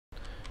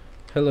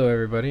Hello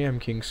everybody, I'm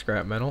King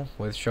Scrap Metal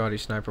with Shoddy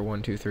Sniper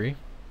 123,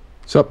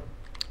 Sup?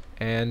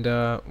 and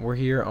we're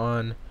here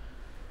on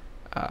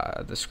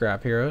the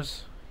Scrap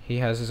Heroes. He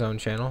has his own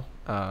channel,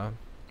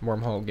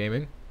 Wormhole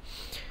Gaming,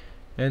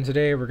 and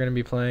today we're going to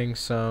be playing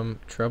some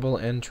Trouble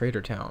in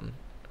Trader Town.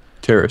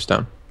 Terrorist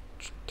Town.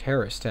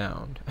 Terrorist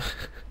Town.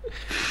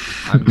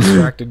 I'm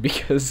distracted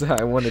because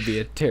I want to be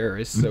a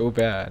terrorist so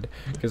bad,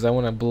 because I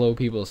want to blow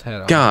people's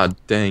head off. God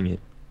dang it.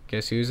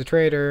 Guess who's a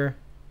traitor?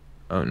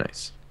 Oh,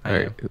 nice. I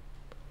Alright. am.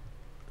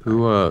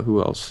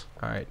 Who else?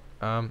 Alright,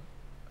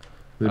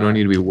 Who do I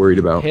need to be worried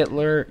about?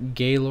 Hitler,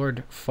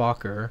 Gaylord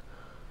Fokker,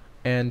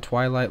 and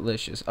Twilight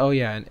Licious. Oh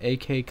yeah, and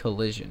AK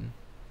Collision.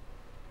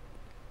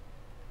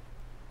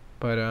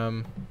 But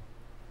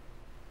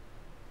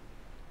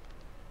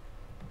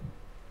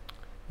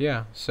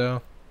yeah,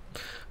 so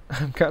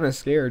I'm kind of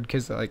scared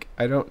because like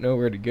I don't know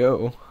where to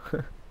go.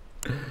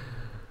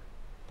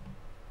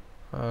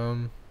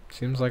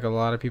 Seems like a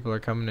lot of people are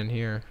coming in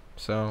here.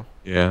 So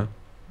Yeah.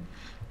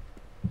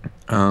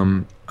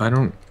 I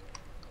don't...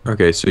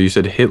 Okay, so you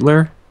said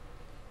Hitler?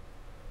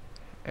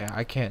 yeah,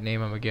 I can't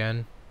name him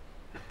again.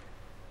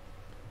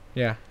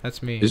 Yeah,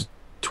 that's me. Is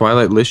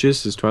Twilight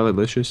Licious? Is Twilight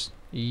Licious?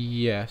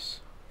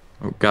 Yes.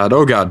 Oh god,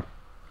 oh god.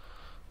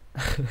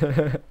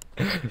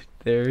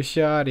 There's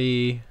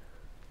Shoddy.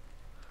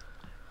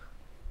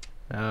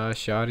 Oh,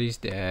 Shoddy's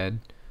dead.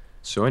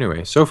 So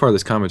anyway, so far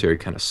this commentary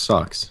kind of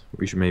sucks.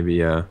 We should maybe,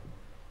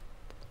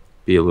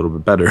 be a little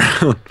bit better.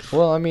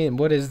 Well, I mean,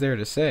 what is there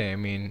to say? I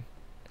mean,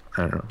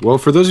 I don't know. Well,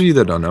 for those of you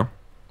that don't know,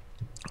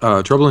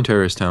 Trouble in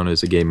Terrorist Town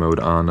is a game mode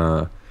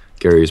on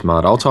Garry's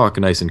mod. I'll talk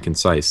nice and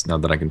concise now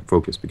that I can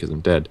focus because I'm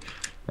dead,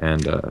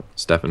 and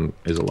Stefan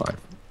is alive.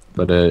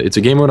 But it's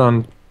a game mode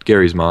on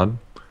Garry's mod,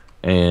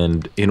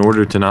 and in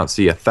order to not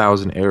see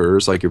 1,000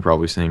 errors like you're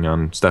probably seeing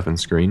on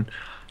Stefan's screen,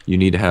 you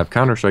need to have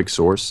Counter-Strike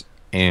Source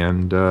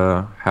and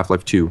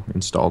Half-Life 2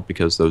 installed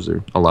because those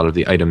are a lot of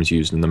the items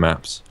used in the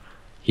maps.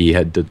 He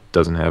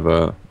doesn't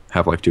have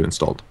Half-Life 2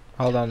 installed.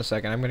 hold on a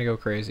second. I'm gonna go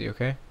crazy,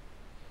 okay?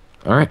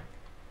 All right.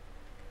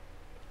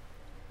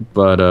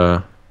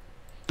 But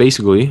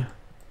basically,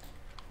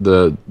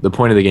 the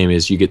point of the game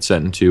is you get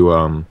sent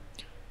into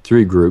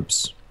 3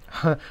 groups.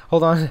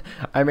 Hold on.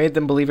 I made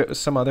them believe it was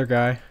some other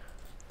guy.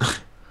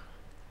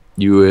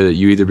 You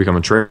either become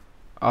a traitor,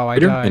 Oh, I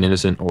an died.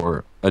 innocent,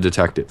 or a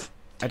detective.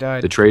 I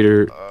died. The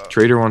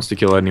traitor wants to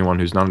kill anyone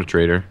who's not a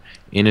traitor.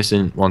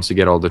 Innocent wants to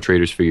get all the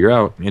traitors figured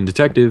out, and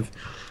detective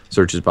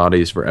searches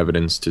bodies for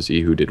evidence to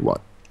see who did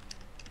what.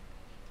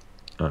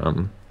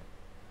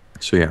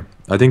 So yeah,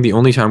 I think the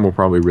only time we'll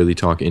probably really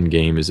talk in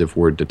game is if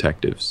we're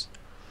detectives,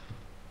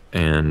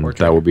 and Or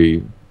that will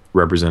be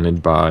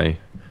represented by,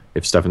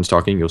 if Stefan's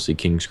talking, you'll see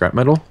King Scrap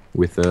Metal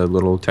with a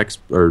little text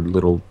or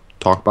little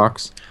talk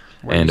box,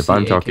 Where and you if see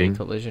I'm AK talking,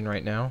 Collision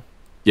right now.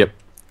 yep,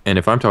 and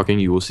if I'm talking,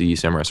 you will see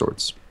Samurai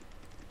Swords.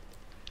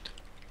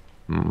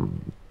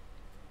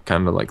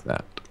 Kind of like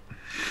that.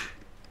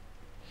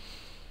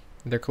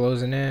 They're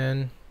closing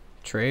in.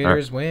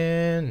 Traders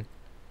win.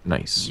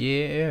 Nice.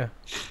 Yeah.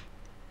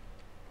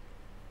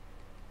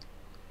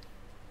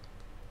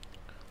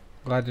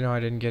 Glad to know I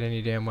didn't get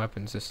any damn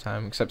weapons this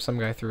time, except some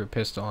guy threw a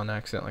pistol on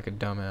accident like a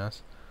dumbass.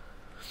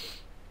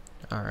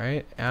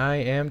 Alright, I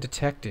am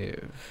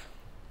detective.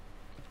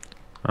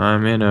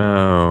 I'm in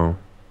O.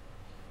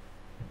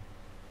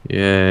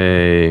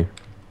 Yay.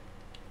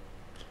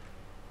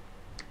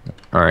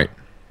 Alright.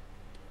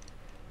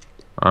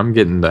 I'm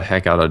getting the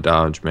heck out of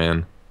Dodge,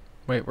 man.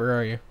 Wait, where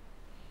are you?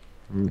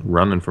 I'm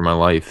running for my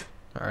life.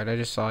 Alright, I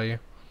just saw you.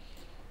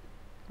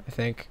 I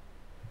think.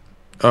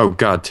 Oh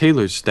god,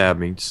 Taylor stabbed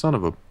me. Son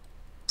of a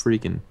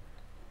freaking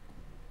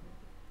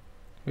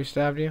Who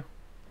stabbed you?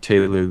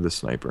 Taylor the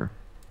sniper.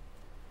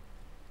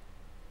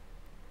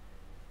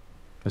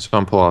 I saw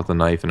him pull out the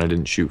knife and I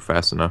didn't shoot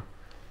fast enough.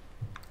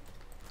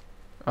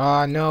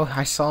 No,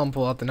 I saw him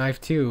pull out the knife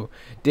too.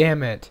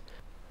 Damn it.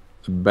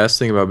 The best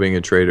thing about being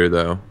a traitor,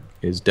 though,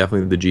 is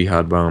definitely the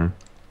jihad bomb.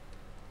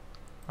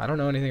 I don't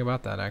know anything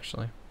about that,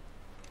 actually.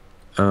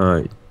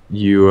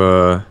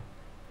 You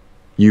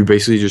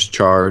basically just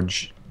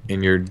charge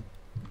and your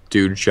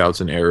dude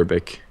shouts in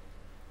Arabic.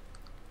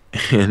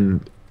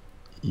 And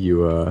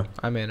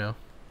I'm Inno.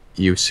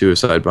 you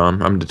suicide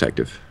bomb. I'm a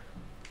detective.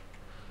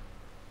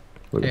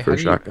 Looking Hey, for a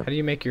shotgun. how do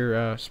you make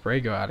your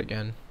spray go out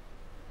again?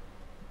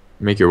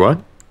 Make your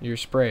what? Your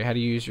spray. How do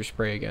you use your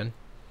spray again?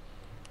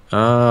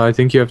 I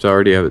think you have to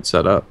already have it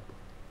set up.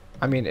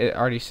 I mean, it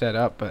already set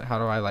up, but how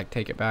do I like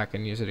take it back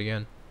and use it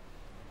again?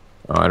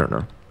 Oh, I don't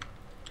know.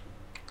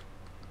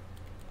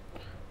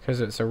 Because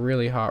it's a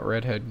really hot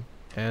redhead,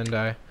 and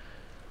I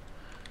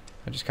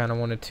just kind of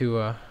wanted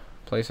to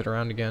place it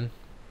around again.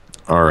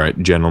 All right,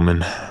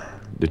 gentlemen.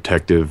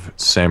 Detective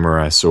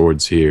Samurai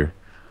Swords here,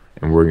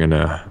 and we're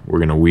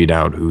gonna weed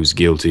out who's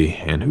guilty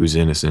and who's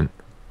innocent.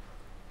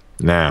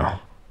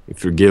 Now,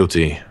 if you're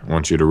guilty, I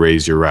want you to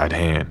raise your right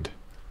hand.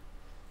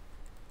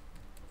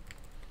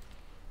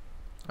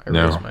 I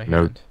raise my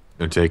hand.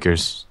 No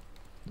takers.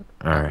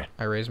 All right.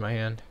 I raise my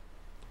hand.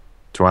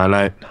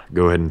 Twilight,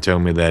 go ahead and tell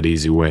me that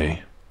easy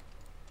way.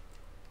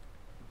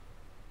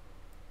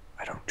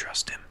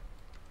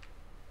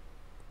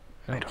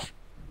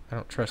 I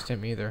don't trust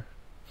him either.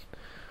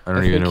 I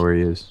don't even know where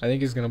he is. I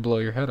think he's gonna blow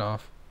your head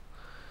off.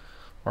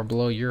 Or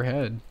blow your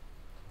head.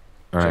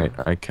 Alright,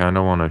 I kind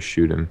of want to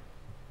shoot him.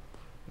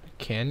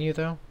 Can you,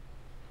 though?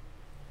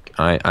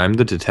 I'm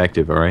the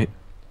detective, alright?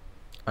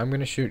 I'm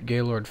gonna shoot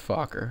Gaylord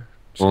Fokker.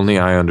 Only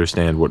I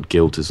understand what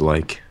guilt is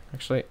like.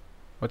 Actually,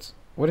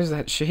 what is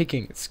that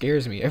shaking? It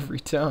scares me every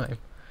time.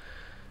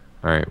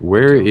 Alright,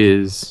 where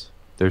is...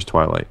 There's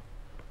Twilight.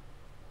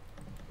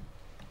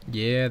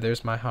 Yeah,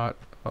 there's my hot...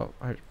 Oh,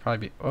 I'd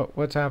probably be... Oh,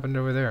 what's happened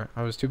over there?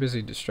 I was too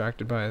busy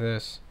distracted by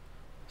this.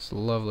 This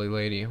lovely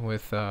lady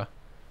with,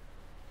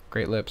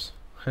 great lips.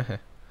 I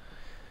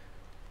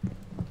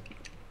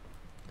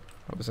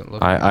wasn't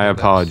looking at I her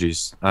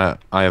apologize. I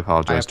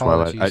apologize,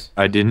 Twilight.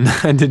 I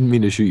didn't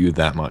mean to shoot you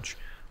that much.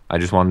 I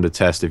just wanted to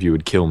test if you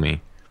would kill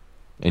me.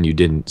 And you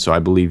didn't, so I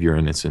believe you're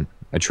innocent.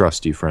 I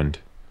trust you, friend.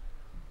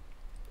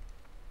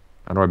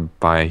 How do I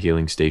buy a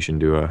healing station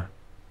to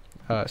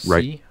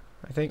C,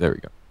 I think. There we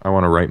go. I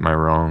want to right my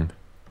wrong.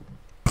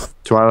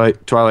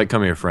 Twilight,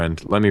 come here,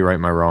 friend. Let me right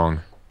my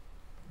wrong.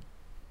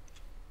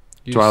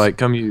 Twilight,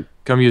 come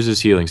use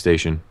this healing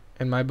station.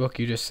 In my book,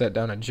 you just set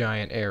down a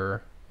giant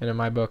error. And in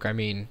my book, I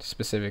mean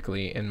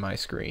specifically in my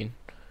screen.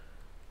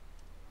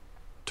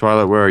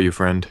 Twilight, where are you,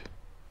 friend?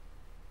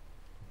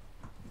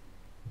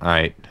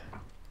 Alright.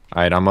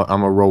 Alright, I'm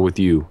a roll with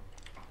you.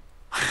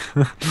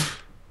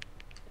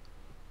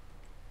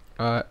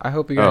 I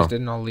hope you guys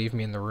didn't all leave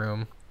me in the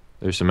room.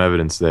 There's some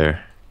evidence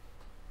there.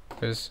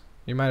 Because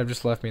you might have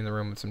just left me in the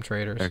room with some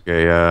traitors.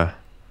 Okay,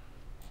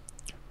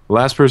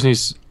 last person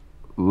he's...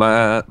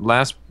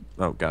 last...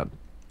 Oh, God.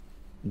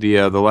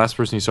 The last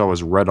person he saw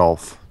was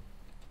Redolph.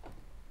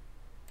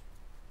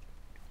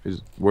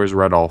 Where's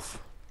Redolph?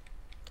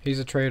 He's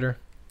a traitor.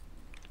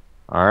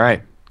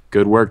 Alright.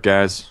 Good work,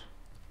 guys.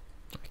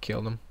 I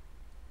killed him.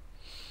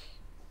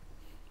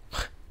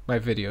 My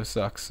video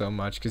sucks so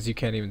much because you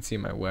can't even see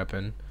my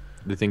weapon.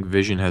 They think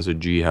Vision has a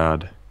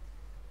jihad.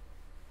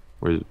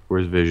 Where's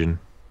Vision?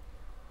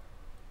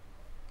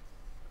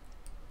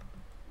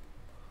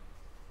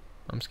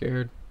 I'm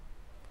scared.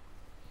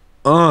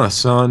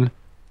 Son.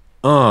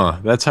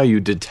 That's how you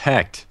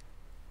detect.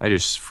 I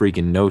just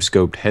freaking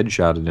no-scoped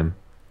headshotted him.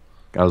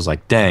 I was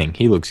like, dang,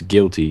 he looks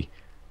guilty.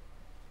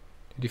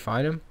 Did you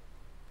find him?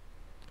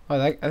 Oh,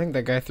 I think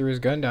that guy threw his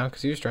gun down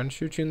because he was trying to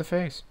shoot you in the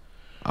face.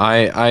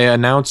 I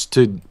announced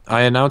to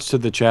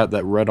the chat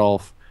that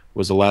Redolph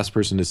was the last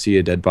person to see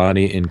a dead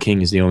body, and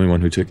King is the only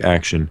one who took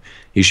action.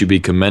 He should be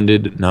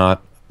commended,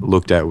 not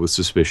looked at with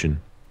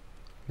suspicion.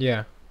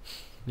 Yeah.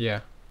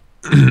 Yeah.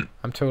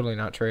 I'm totally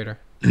not traitor.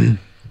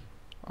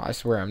 I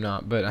swear I'm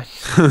not, but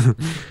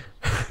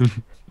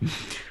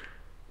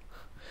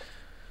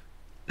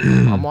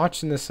I'm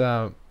watching this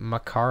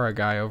Makara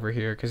guy over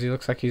here because he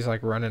looks like he's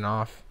like running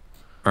off.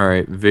 All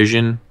right,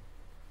 Vision,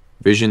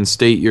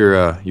 state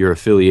your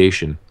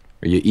affiliation.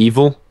 Are you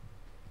evil?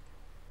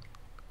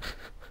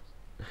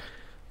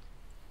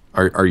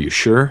 Are you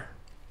sure?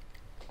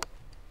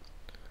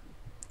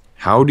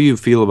 How do you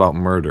feel about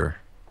murder?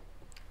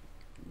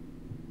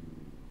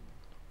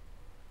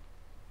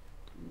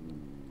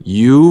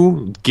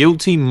 You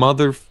guilty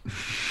mother...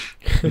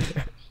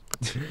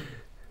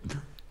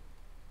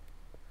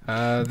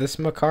 This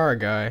Makara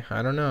guy,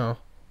 I don't know.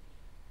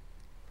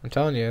 I'm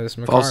telling you, this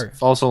Makara...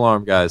 False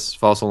alarm, guys.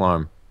 False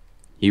alarm.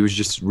 He was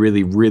just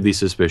really, really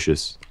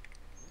suspicious.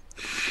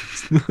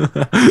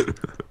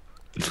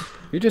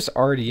 You're just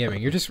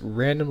RDMing. You're just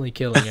randomly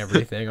killing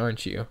everything,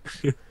 aren't you?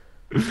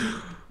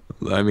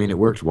 I mean, it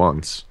worked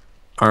once.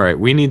 Alright,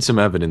 we need some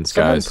evidence,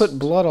 guys. Someone put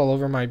blood all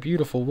over my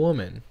beautiful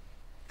woman.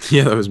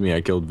 Yeah, that was me.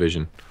 I killed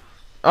Vision.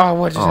 Oh,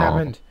 what just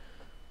happened?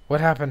 What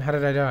happened? How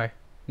did I die?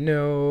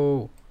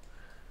 No.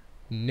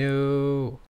 No.